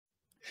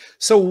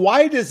So,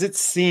 why does it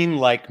seem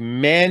like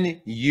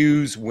men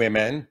use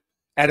women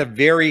at a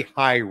very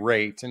high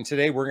rate? And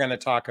today we're going to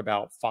talk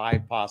about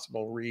 5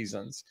 possible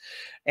reasons.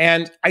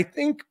 And I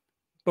think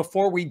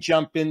before we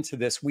jump into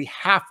this, we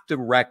have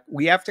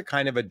to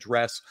kind of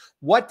address,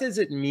 what does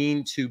it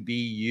mean to be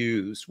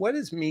used? What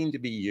does it mean to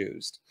be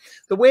used?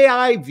 The way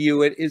I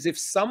view it is, if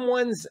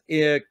someone's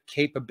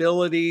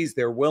capabilities,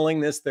 their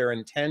willingness, their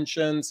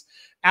intentions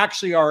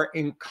actually are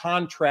in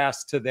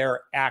contrast to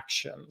their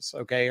actions,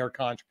 okay, or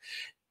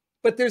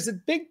but there's a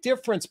big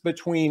difference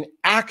between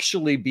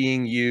actually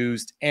being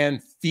used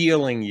and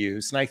feeling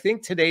used. And I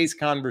think today's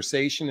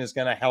conversation is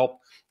going to help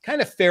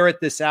kind of ferret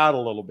this out a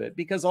little bit,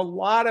 because a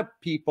lot of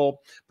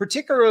people,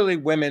 particularly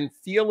women,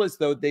 feel as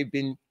though they've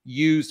been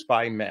used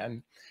by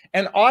men.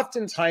 And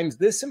oftentimes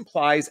this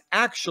implies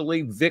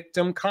actually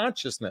victim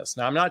consciousness.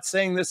 Now, I'm not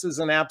saying this is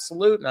an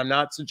absolute, and I'm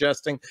not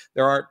suggesting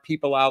there aren't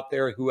people out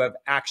there who have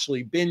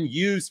actually been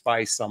used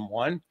by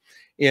someone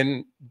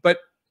but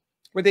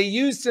were they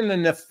used in a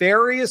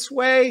nefarious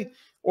way,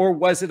 or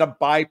was it a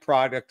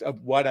byproduct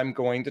of what I'm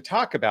going to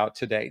talk about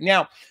today?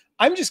 Now,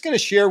 I'm just going to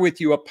share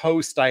with you a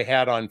post I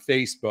had on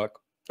Facebook,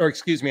 or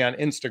excuse me, on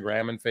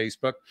Instagram and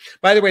Facebook.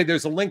 By the way,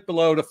 there's a link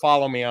below to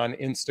follow me on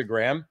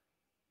Instagram.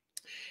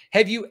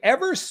 Have you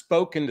ever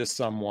spoken to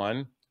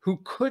someone who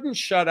couldn't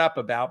shut up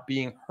about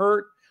being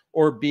hurt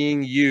or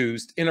being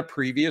used in a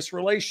previous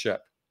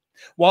relationship?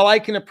 While I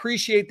can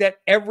appreciate that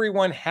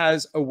everyone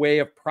has a way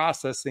of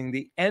processing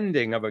the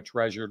ending of a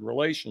treasured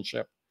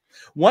relationship,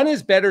 one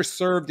is better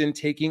served in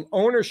taking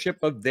ownership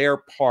of their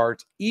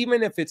part,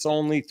 even if it's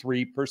only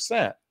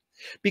 3%,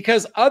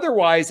 because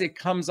otherwise it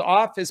comes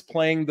off as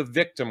playing the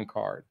victim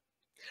card.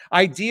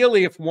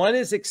 Ideally, if one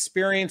has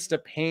experienced a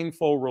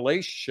painful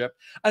relationship,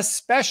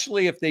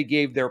 especially if they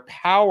gave their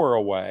power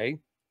away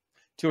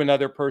to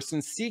another person,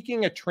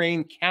 seeking a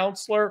trained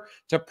counselor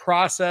to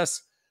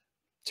process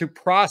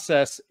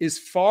is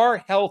far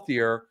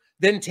healthier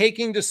than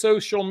taking to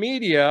social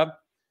media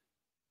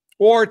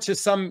or to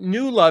some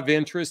new love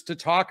interest to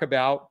talk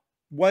about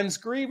one's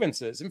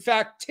grievances. In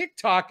fact,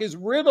 TikTok is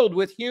riddled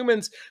with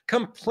humans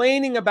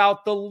complaining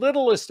about the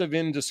littlest of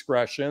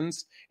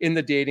indiscretions in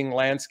the dating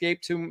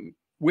landscape,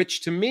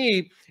 which to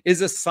me is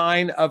a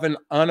sign of an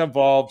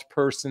unevolved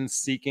person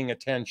seeking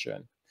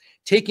attention.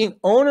 Taking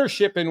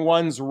ownership in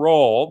one's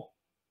role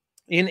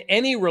in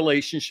any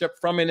relationship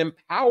from an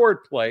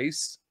empowered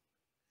place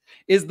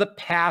is the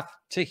path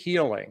to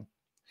healing.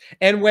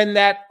 And when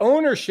that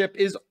ownership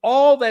is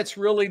all that's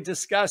really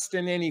discussed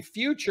in any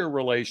future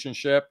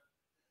relationship,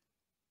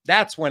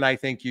 that's when I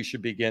think you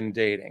should begin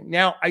dating.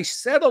 Now, I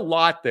said a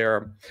lot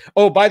there.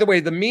 Oh, by the way,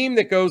 the meme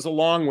that goes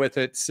along with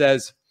it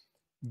says,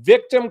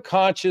 victim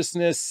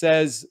consciousness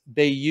says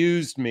they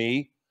used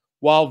me,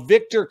 while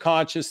victor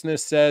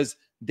consciousness says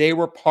they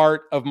were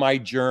part of my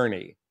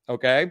journey.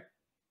 Okay?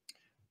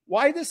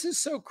 Why this is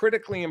so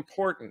critically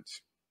important,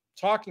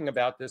 talking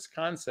about this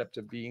concept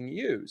of being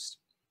used,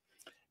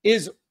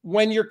 is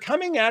when you're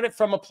coming at it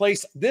from a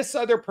place, this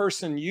other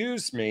person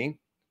used me,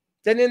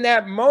 then in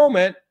that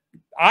moment,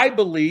 I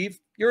believe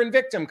you're in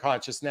victim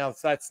conscious. Now,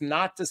 that's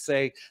not to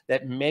say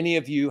that many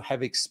of you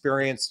have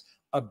experienced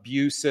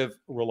abusive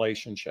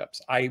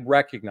relationships. I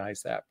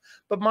recognize that.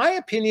 But my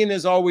opinion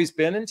has always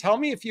been, and tell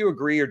me if you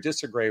agree or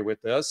disagree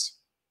with this,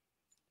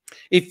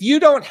 if you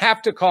don't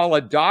have to call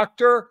a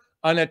doctor,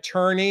 an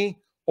attorney,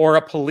 or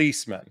a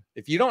policeman,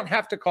 if you don't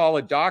have to call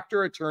a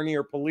doctor, attorney,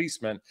 or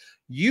policeman,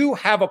 you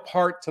have a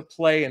part to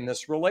play in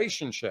this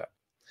relationship.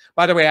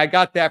 By the way, I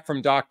got that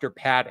from Dr.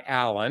 Pat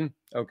Allen,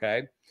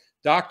 okay?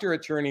 Doctor,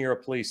 attorney, or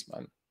a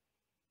policeman.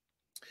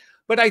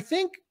 But I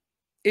think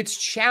it's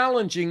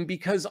challenging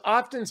because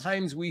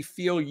oftentimes we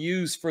feel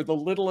used for the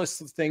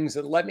littlest of things.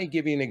 And let me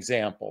give you an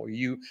example.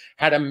 You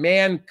had a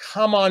man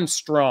come on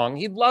strong.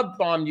 He love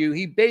bombed you.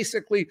 He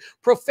basically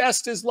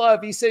professed his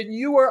love. He said,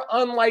 you are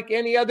unlike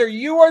any other.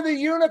 You are the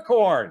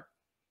unicorn.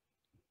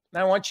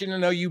 And I want you to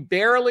know you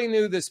barely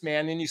knew this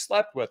man and you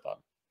slept with him.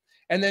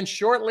 And then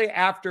shortly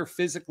after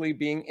physically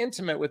being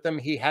intimate with him,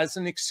 he has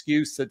an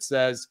excuse that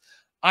says,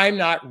 I'm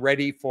not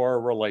ready for a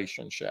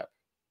relationship.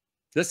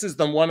 This is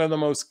one of the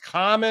most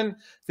common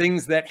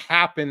things that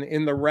happen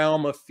in the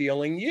realm of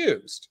feeling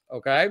used,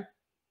 okay?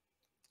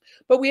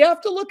 But we have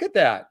to look at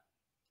that.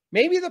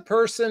 Maybe the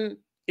person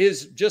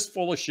is just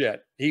full of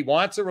shit. He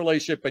wants a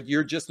relationship, but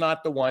you're just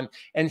not the one,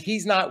 and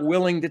he's not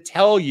willing to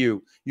tell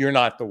you you're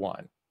not the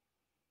one,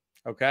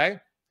 okay?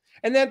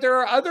 And then there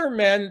are other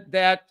men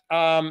that,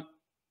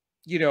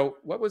 you know,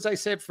 what was I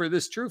said? For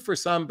this true for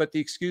some, but the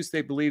excuse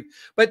they believe.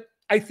 But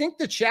I think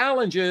the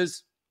challenge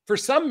is, for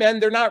some men,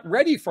 they're not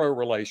ready for a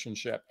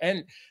relationship.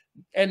 And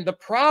the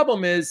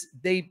problem is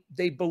they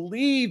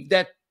believe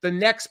that the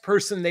next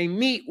person they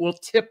meet will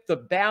tip the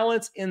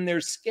balance in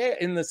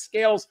the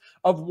scales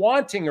of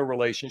wanting a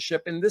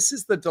relationship. And this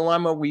is the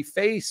dilemma we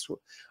face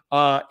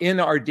in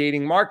our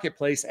dating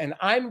marketplace. And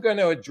I'm going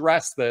to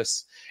address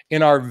this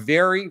in our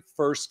very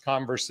first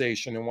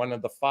conversation in one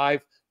of the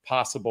 5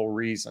 possible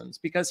reasons,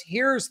 because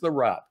here's the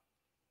rub.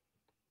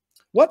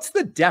 What's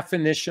the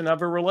definition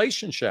of a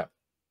relationship?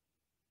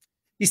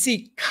 You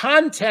see,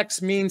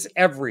 context means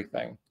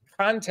everything.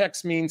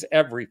 Context means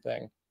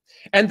everything.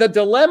 And the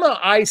dilemma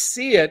I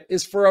see it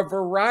is for a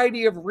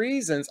variety of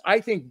reasons. I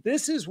think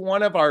this is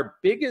one of our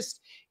biggest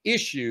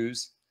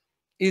issues,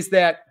 is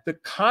that the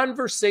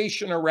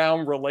conversation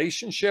around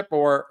relationship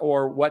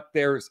or what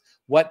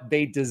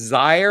they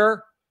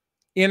desire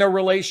in a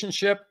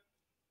relationship,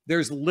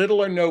 there's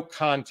little or no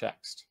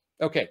context.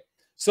 Okay,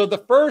 so the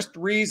first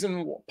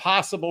reason,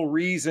 possible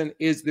reason,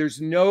 is there's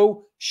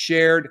no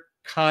shared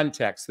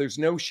context. There's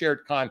no shared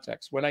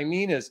context. What I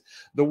mean is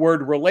the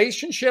word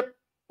relationship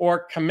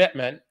or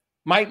commitment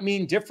might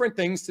mean different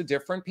things to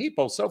different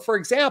people. So for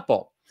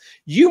example,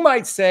 you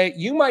might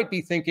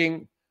be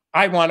thinking,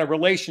 I want a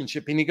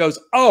relationship. And he goes,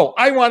 oh,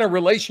 I want a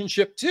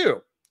relationship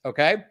too.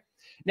 Okay.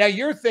 Now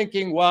you're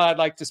thinking, well, I'd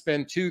like to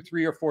spend 2,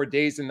 3, or 4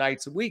 days and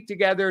nights a week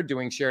together,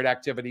 doing shared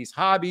activities,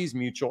 hobbies,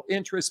 mutual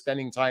interests,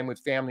 spending time with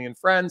family and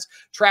friends,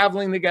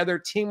 traveling together,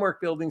 teamwork,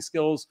 building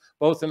skills,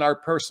 both in our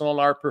personal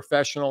and our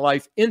professional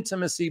life,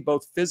 intimacy,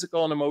 both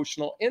physical and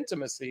emotional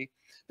intimacy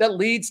that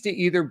leads to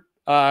either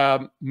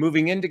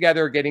moving in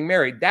together or getting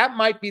married. That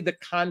might be the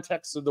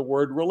context of the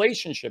word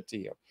relationship to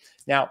you.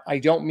 Now, I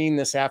don't mean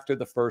this after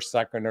the first,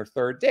 second, or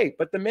third date,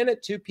 but the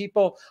minute two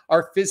people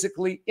are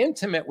physically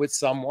intimate with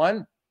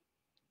someone,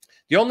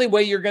 the only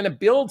way you're going to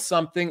build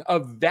something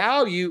of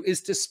value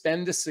is to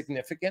spend a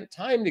significant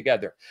time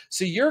together.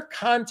 So your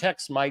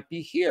context might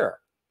be here.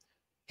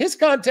 His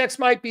context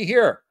might be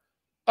here.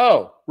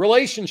 Oh,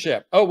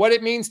 relationship. Oh, what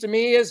it means to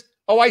me is,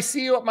 oh, I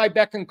see you at my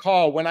beck and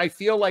call when I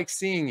feel like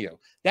seeing you.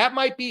 That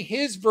might be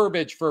his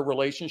verbiage for a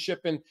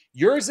relationship, and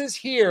yours is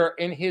here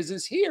and his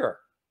is here.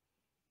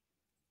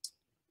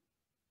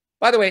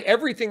 By the way,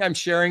 everything I'm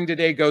sharing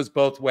today goes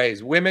both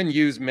ways. Women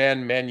use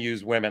men, men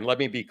use women. Let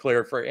me be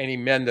clear for any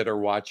men that are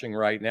watching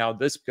right now,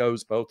 this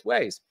goes both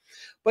ways.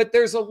 But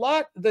there's a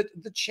lot, the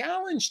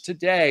challenge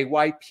today,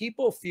 why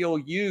people feel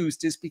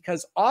used, is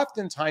because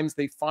oftentimes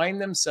they find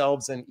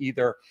themselves in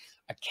either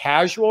a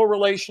casual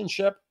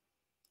relationship,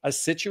 a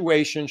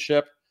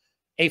situationship,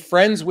 a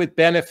friends with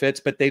benefits,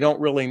 but they don't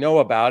really know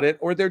about it,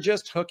 or they're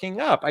just hooking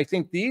up. I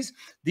think these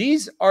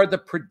are the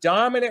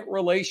predominant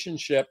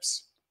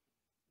relationships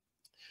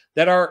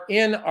that are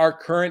in our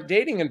current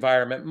dating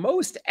environment.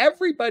 Most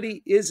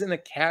everybody is in a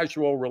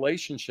casual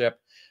relationship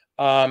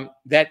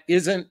that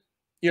isn't,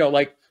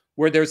 like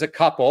where there's a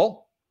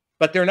couple,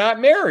 but they're not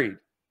married.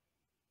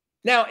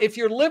 Now, if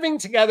you're living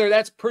together,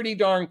 that's pretty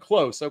darn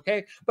close,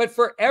 okay? But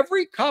for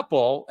every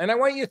couple, and I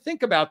want you to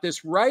think about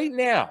this right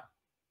now,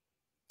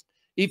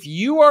 if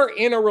you are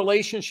in a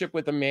relationship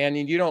with a man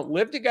and you don't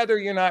live together,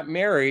 you're not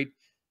married,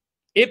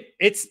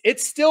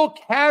 it's still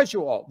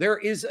casual. There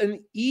is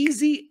an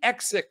easy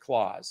exit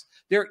clause.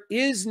 There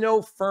is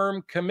no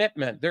firm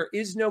commitment. There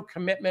is no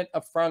commitment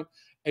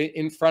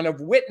in front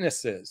of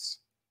witnesses.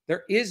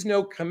 There is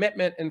no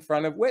commitment in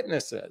front of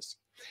witnesses.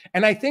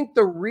 And I think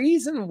the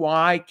reason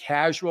why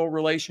casual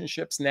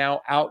relationships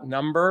now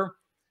outnumber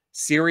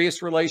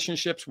serious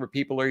relationships where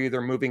people are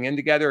either moving in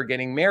together or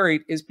getting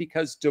married is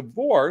because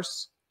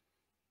divorce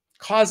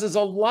causes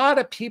a lot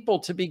of people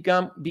to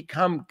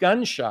become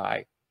gun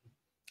shy.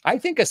 I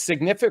think a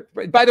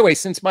significant, by the way,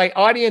 since my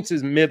audience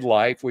is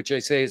midlife, which I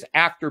say is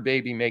after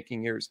baby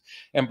making years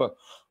and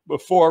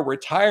before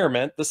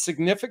retirement, the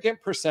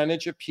significant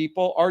percentage of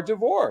people are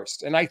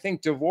divorced. And I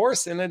think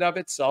divorce in and of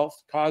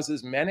itself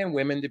causes men and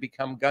women to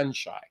become gun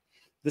shy.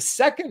 The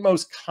second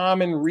most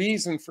common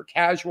reason for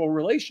casual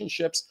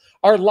relationships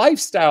are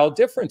lifestyle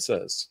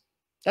differences.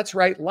 That's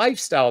right,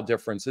 lifestyle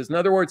differences. In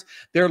other words,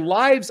 their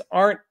lives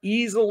aren't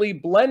easily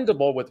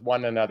blendable with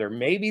one another.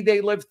 Maybe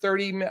they live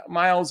 30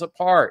 miles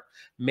apart.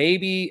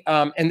 Maybe,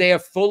 and they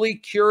have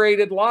fully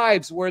curated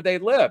lives where they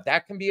live.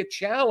 That can be a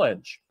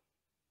challenge.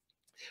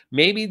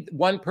 Maybe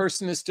one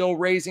person is still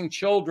raising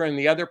children.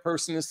 The other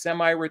person is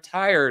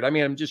semi-retired. I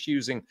mean, I'm just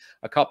using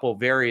a couple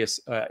various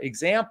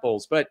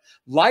examples, but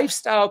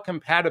lifestyle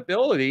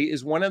compatibility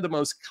is one of the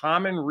most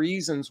common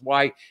reasons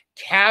why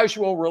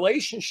casual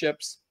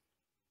relationships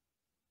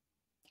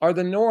are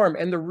the norm.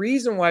 And the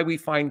reason why we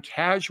find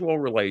casual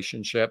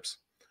relationships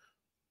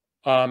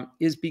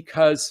is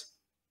because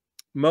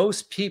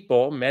most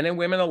people, men and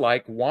women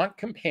alike, want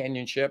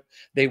companionship.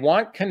 They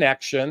want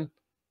connection.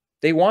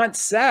 They want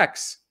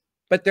sex,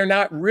 but they're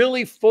not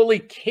really fully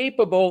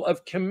capable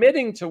of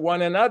committing to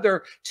one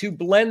another to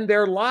blend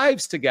their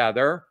lives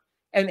together.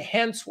 And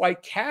hence why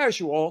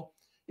casual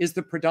is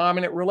the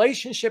predominant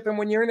relationship. And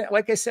when you're in it,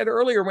 like I said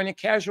earlier, when you're in a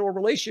casual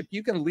relationship,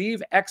 you can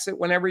leave, exit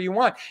whenever you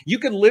want. You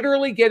could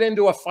literally get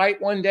into a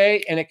fight one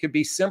day and it could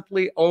be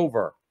simply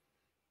over.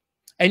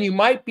 And you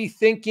might be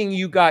thinking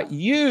you got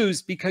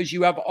used because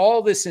you have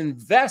all this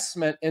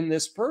investment in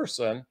this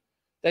person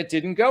that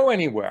didn't go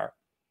anywhere.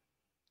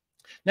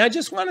 Now, I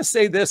just want to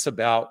say this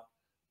I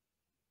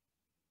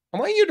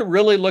want you to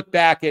really look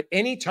back at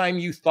any time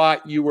you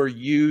thought you were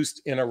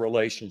used in a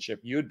relationship.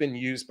 You had been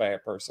used by a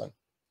person.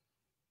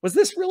 Was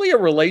this really a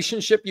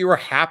relationship you were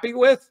happy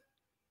with?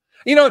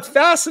 It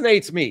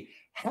fascinates me.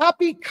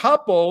 Happy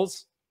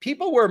couples,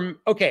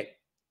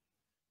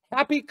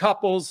 happy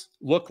couples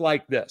look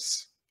like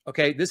this.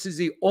 Okay, this is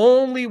the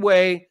only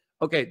way.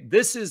 Okay,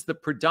 this is the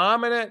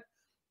predominant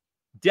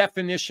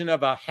definition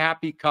of a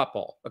happy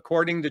couple,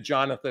 according to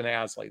Jonathon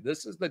Aslay.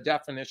 This is the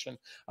definition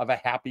of a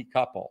happy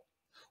couple,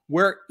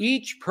 where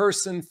each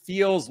person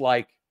feels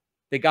like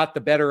they got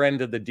the better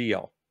end of the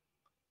deal.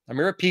 Let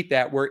me repeat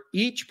that, where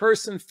each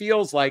person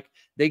feels like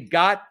they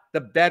got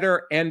the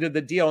better end of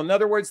the deal. In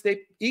other words,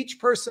 each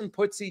person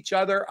puts each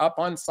other up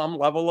on some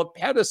level of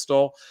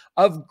pedestal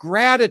of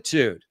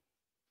gratitude.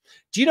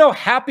 Do you know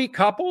happy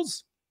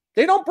couples?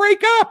 They don't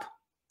break up.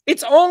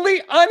 It's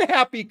only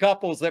unhappy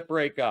couples that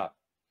break up.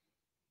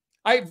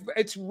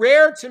 It's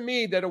rare to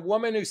me that a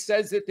woman who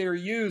says that they're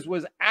used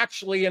was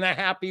actually in a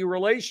happy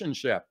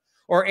relationship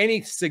or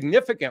any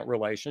significant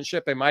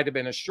relationship. It might have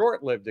been a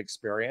short-lived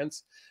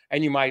experience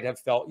and you might have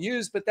felt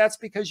used, but that's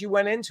because you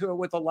went into it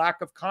with a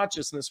lack of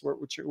consciousness,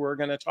 which we're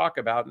going to talk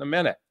about in a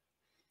minute.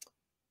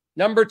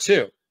 Number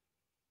 2,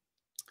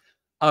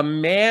 a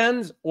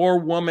man's or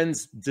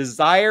woman's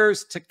desire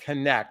to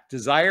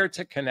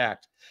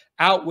connect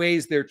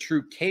outweighs their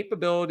true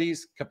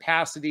capabilities,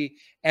 capacity,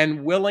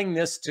 and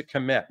willingness to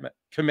commit.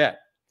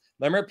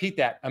 Let me repeat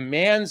that. A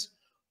man's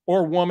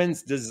or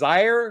woman's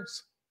desire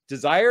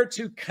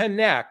to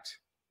connect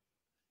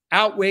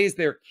outweighs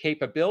their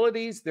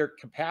capabilities, their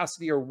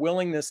capacity, or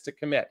willingness to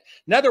commit.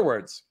 In other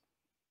words,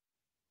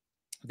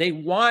 they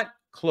want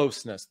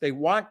closeness, they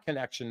want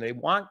connection, they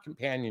want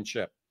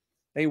companionship,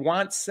 they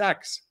want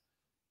sex,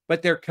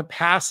 but their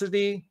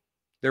capacity,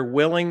 their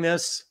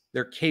willingness,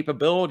 their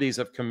capabilities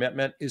of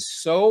commitment is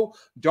so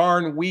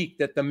darn weak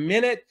that the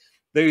minute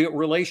the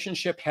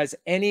relationship has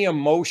any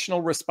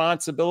emotional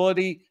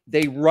responsibility,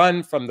 they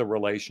run from the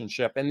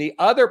relationship. And the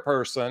other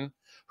person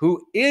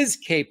who is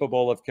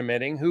capable of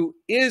committing, who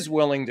is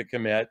willing to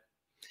commit,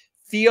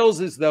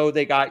 feels as though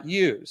they got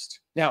used.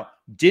 Now,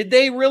 did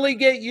they really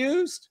get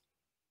used?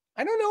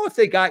 I don't know if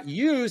they got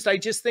used. I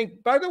just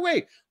think, by the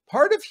way,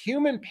 part of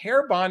human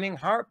pair bonding,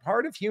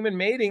 part of human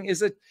mating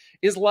is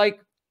like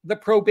the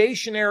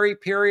probationary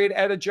period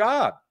at a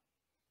job.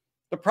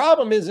 The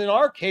problem is, in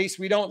our case,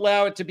 we don't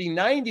allow it to be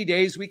 90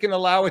 days. We can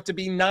allow it to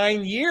be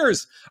 9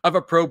 years of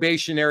a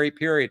probationary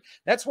period.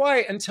 That's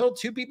why until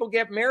two people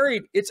get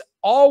married,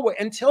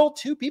 until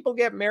two people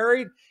get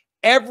married,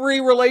 every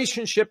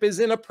relationship is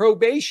in a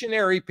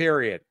probationary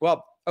period.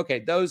 Well, okay,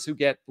 those who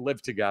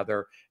live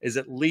together is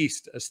at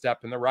least a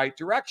step in the right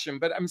direction.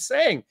 But I'm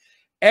saying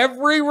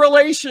every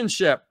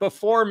relationship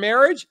before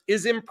marriage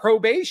is in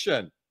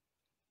probation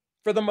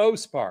for the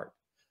most part,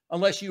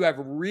 unless you have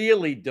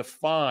really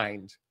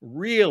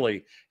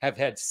have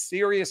had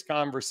serious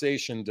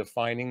conversation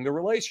defining the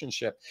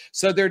relationship.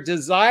 So their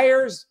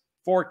desires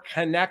for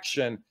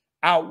connection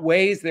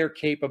outweighs their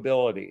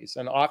capabilities.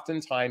 And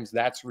oftentimes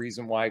that's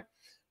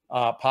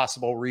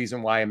possible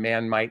reason why a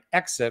man might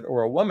exit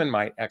or a woman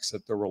might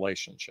exit the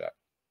relationship.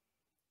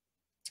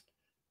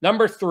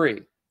 Number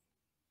 3,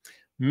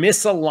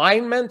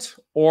 misalignment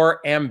or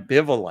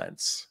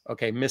ambivalence.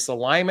 Okay,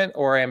 misalignment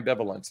or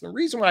ambivalence. The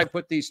reason why I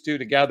put these two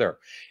together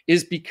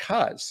is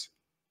because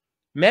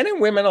men and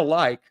women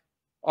alike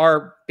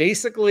are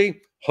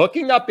basically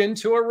hooking up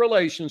into a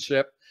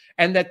relationship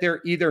and that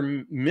they're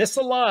either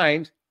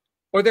misaligned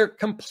or they're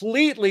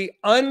completely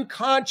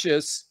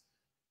unconscious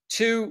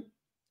to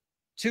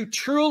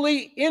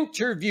truly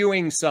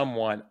interviewing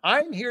someone.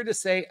 I'm here to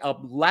say a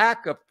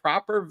lack of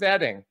proper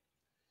vetting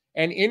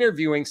and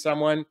interviewing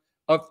someone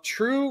of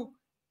true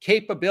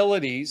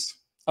capabilities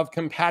of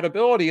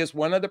compatibility is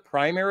one of the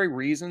primary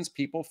reasons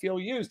people feel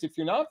used. If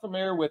you're not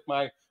familiar with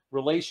my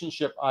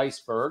relationship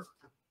iceberg,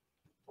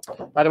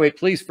 by the way,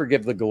 please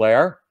forgive the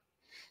glare.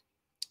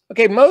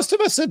 Okay, most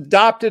of us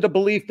adopted a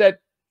belief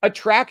that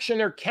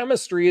attraction or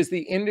chemistry is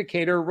the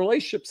indicator of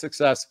relationship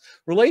success.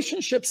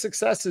 Relationship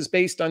success is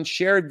based on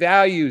shared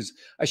values,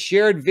 a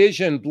shared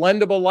vision,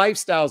 blendable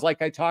lifestyles,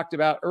 like I talked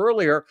about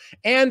earlier,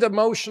 and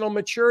emotional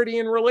maturity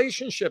and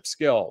relationship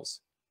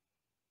skills,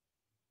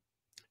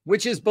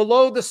 which is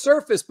below the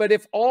surface. But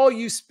if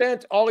you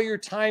spent all your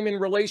time in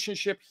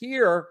relationship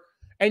here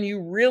and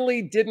you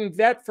really didn't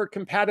vet for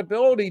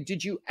compatibility,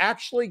 did you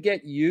actually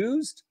get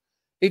used?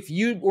 If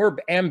you were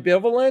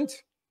ambivalent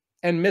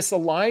and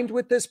misaligned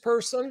with this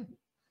person?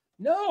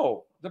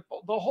 No, the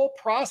whole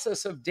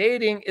process of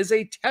dating is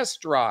a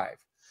test drive.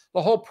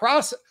 The whole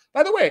process,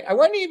 by the way, I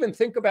want to even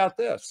think about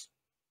this.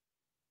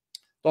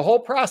 The whole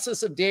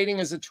process of dating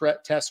is a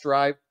test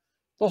drive.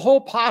 The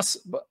whole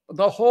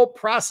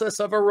process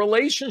of a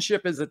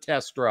relationship is a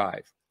test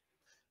drive.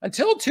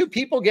 Until two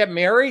people get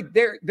married,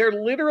 they're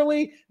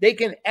literally, they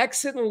can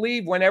exit and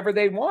leave whenever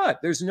they want.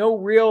 There's no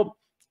real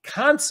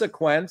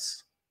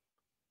consequence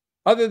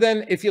other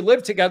than if you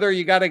live together,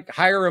 you got to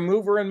hire a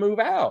mover and move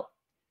out.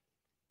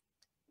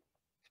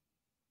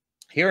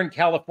 Here in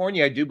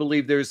California, I do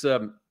believe there's I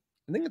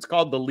think it's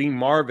called the Lee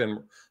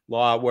Marvin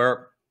law,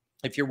 where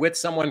if you're with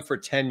someone for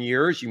 10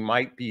 years, you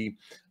might be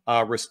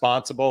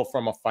responsible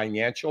from a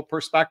financial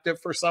perspective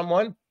for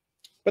someone.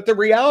 But the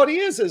reality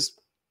is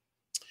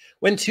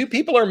when two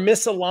people are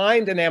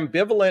misaligned and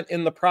ambivalent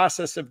in the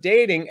process of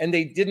dating and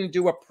they didn't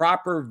do a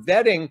proper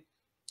vetting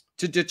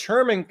to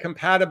determine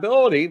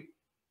compatibility,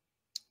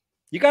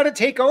 you got to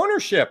take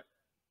ownership.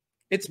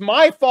 It's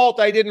my fault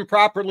I didn't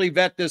properly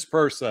vet this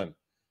person.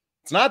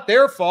 It's not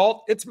their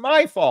fault. It's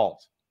my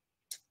fault.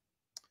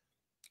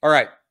 All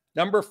right.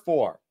 Number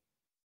 4,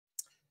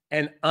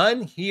 an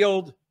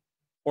unhealed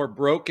or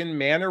broken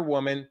man or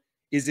woman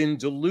is in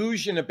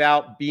delusion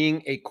about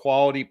being a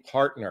quality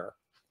partner.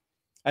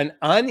 An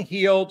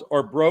unhealed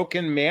or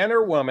broken man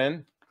or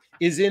woman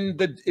is in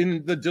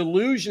the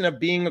delusion of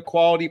being a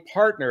quality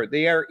partner.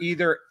 They are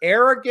either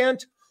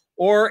arrogant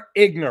or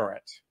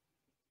ignorant.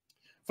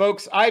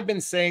 Folks, I've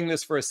been saying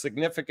this for a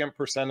significant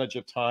percentage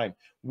of time.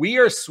 We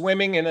are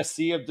swimming in a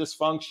sea of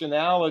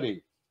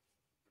dysfunctionality.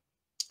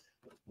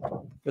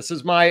 This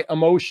is my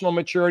emotional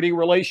maturity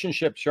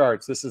relationship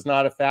charts. This is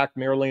not a fact,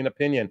 merely an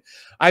opinion.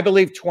 I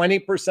believe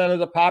 20% of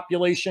the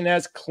population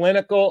has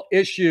clinical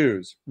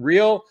issues,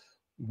 real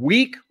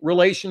weak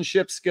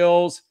relationship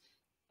skills,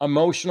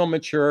 emotional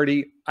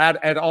maturity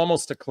at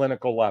almost a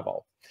clinical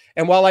level.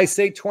 And while I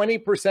say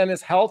 20%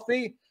 is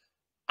healthy,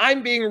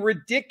 I'm being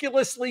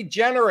ridiculously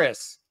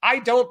generous.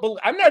 I'm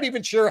not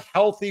even sure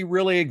healthy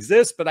really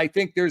exists, but I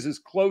think there's as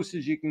close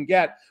as you can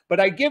get. But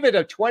I give it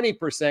a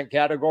 20%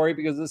 category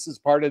because this is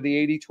part of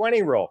the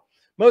 80-20 rule.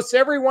 Most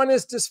everyone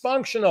is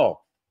dysfunctional,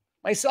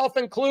 myself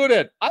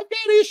included. I've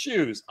got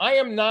issues. I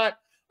am not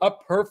a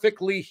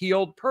perfectly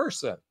healed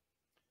person.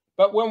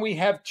 But when we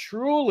have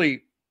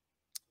truly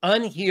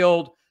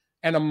unhealed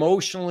and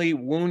emotionally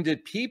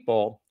wounded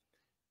people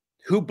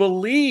who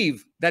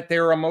believe that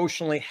they're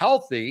emotionally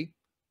healthy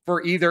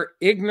for either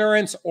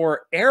ignorance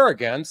or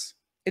arrogance,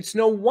 it's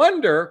no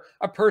wonder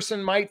a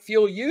person might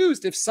feel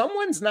used. If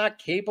someone's not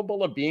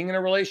capable of being in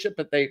a relationship,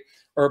 but they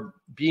are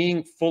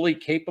being fully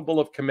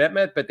capable of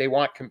commitment, but they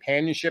want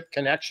companionship,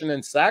 connection,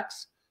 and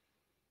sex,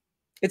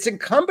 it's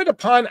incumbent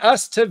upon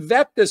us to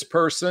vet this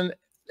person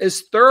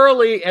as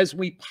thoroughly as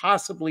we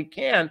possibly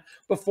can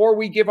before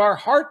we give our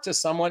heart to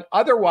someone.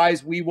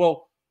 Otherwise, we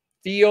will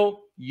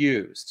feel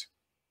used.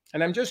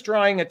 And I'm just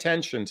drawing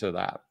attention to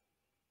that.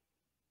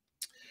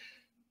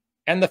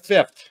 And the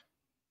 5th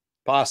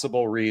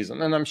possible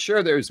reason, and I'm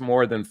sure there's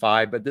more than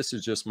 5, but this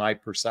is just my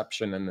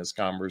perception in this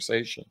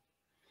conversation,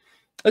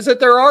 is that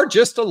there are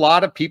just a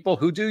lot of people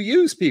who do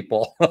use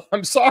people.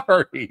 I'm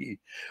sorry.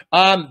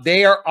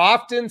 They are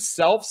often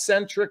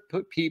self-centric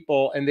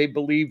people, and they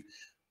believe,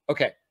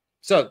 okay,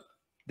 so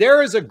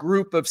there is a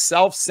group of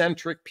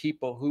self-centric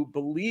people who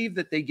believe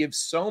that they give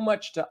so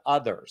much to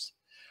others,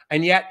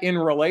 and yet in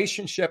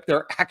relationship,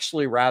 they're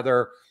actually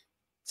rather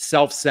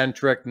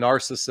self-centric,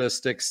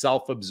 narcissistic,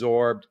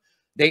 self-absorbed.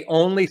 They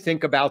only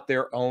think about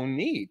their own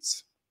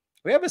needs.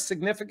 We have a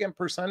significant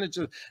percentage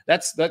of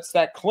that's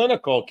that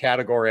clinical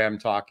category I'm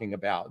talking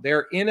about.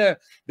 They're in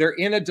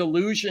a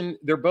delusion.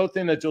 They're both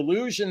in a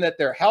delusion that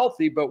they're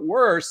healthy, but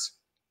worse,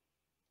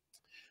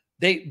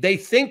 they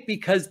think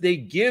because they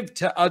give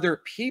to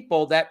other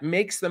people that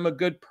makes them a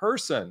good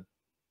person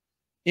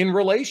in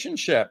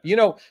relationship. You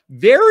know,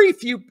 very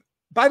few,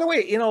 by the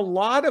way, in a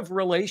lot of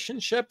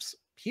relationships,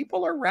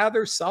 people are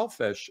rather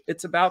selfish.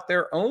 It's about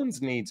their own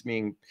needs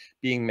being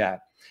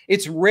met.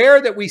 It's rare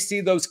that we see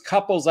those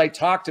couples I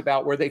talked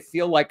about where they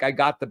feel like I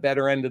got the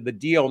better end of the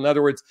deal. In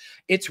other words,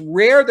 it's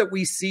rare that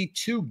we see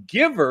two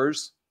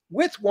givers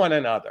with one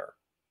another.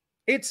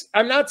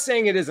 I'm not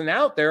saying it isn't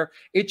out there.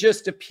 It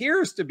just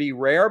appears to be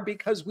rare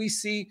because we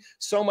see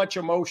so much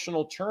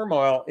emotional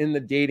turmoil in the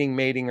dating,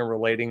 mating, and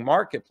relating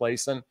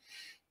marketplace. And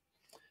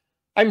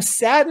I'm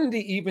saddened to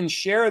even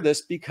share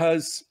this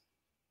because,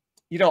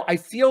 you know, I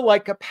feel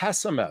like a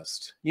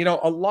pessimist. You know,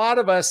 a lot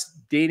of us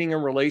dating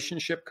and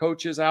relationship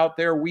coaches out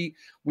there, we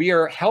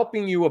are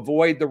helping you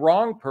avoid the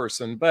wrong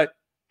person. But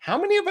how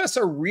many of us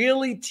are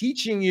really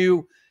teaching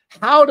you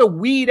how to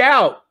weed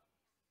out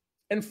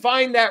and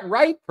find that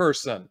right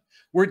person?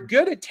 We're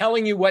good at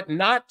telling you what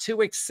not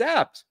to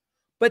accept,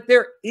 but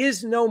there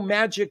is no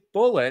magic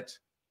bullet.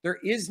 There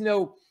is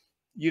no,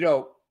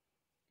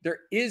 there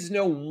is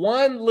no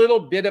one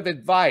little bit of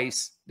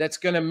advice that's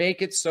going to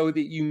make it so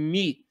that you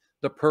meet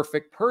the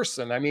perfect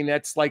person. I mean,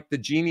 that's like the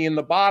genie in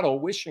the bottle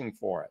wishing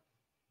for it.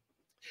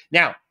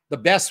 Now, the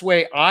best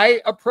way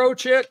I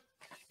approach it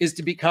is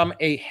to become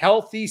a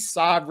healthy,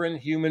 sovereign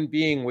human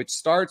being, which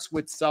starts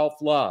with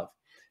self-love.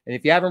 And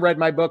if you haven't read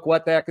my book,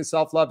 What the Heck is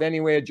Self-Love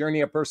Anyway? A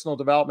Journey of Personal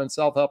Development,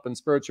 Self-Help, and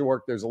Spiritual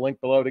Work, there's a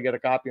link below to get a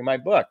copy of my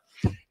book.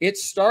 It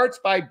starts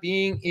by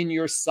being in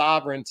your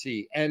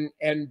sovereignty and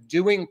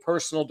doing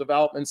personal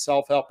development,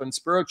 self-help, and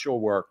spiritual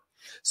work.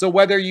 So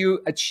whether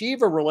you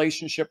achieve a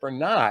relationship or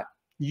not,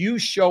 you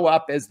show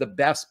up as the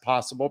best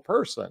possible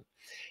person.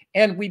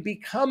 And we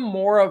become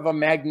more of a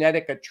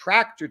magnetic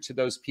attractor to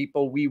those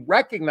people. We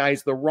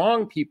recognize the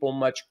wrong people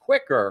much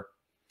quicker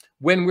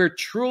when we're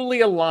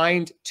truly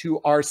aligned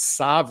to our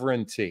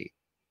sovereignty.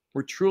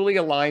 We're truly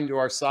aligned to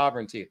our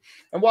sovereignty.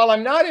 And while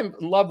I'm not in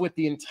love with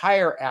the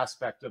entire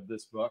aspect of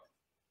this book,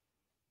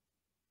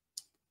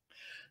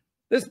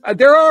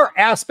 there are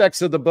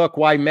aspects of the book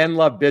why men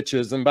love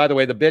bitches. And by the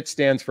way, the bitch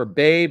stands for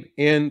babe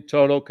in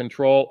total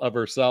control of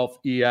herself,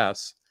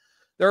 ES.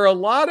 There are a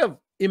lot of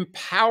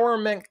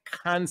empowerment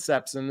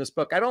concepts in this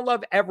book. I don't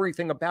love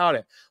everything about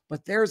it,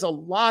 but there's a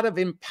lot of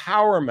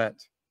empowerment.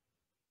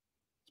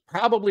 It's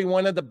probably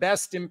one of the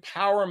best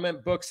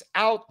empowerment books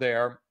out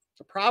there.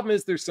 The problem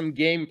is there's some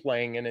game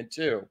playing in it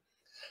too.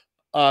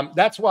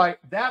 That's why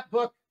that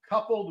book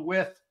coupled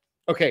with,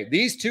 okay,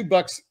 these two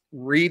books,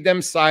 read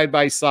them side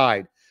by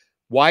side.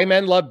 Why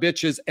Men Love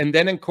Bitches, and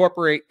then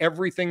incorporate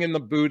everything in the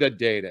Buddha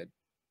dated.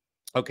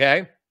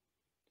 Okay?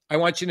 I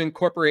want you to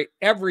incorporate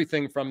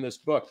everything from this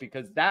book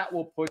because that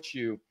will put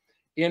you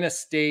in a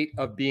state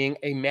of being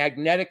a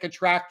magnetic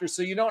attractor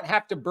so you don't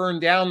have to burn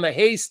down the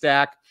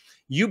haystack.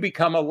 You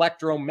become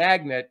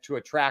electromagnet to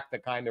attract the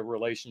kind of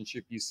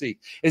relationship you seek.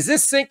 Is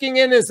this sinking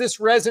in? Is this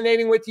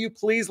resonating with you?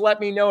 Please let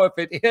me know if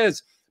it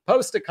is.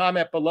 Post a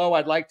comment below.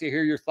 I'd like to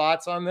hear your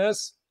thoughts on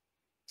this.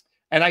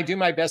 And I do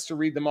my best to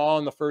read them all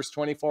in the first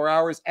 24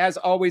 hours. As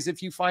always,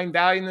 if you find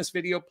value in this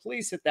video,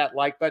 please hit that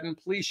like button.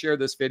 Please share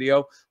this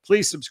video.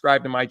 Please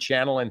subscribe to my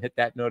channel and hit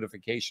that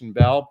notification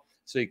bell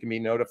so you can be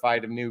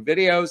notified of new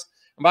videos.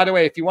 And by the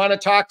way, if you want to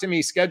talk to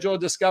me, schedule a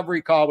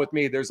discovery call with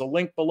me. There's a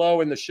link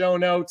below in the show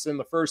notes in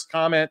the first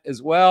comment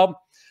as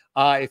well.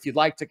 If you'd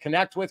like to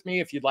connect with me,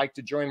 if you'd like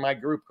to join my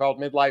group called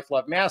Midlife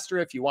Love Master,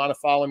 if you want to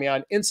follow me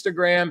on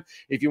Instagram,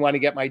 if you want to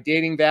get my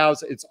dating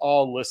vows, it's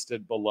all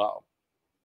listed below.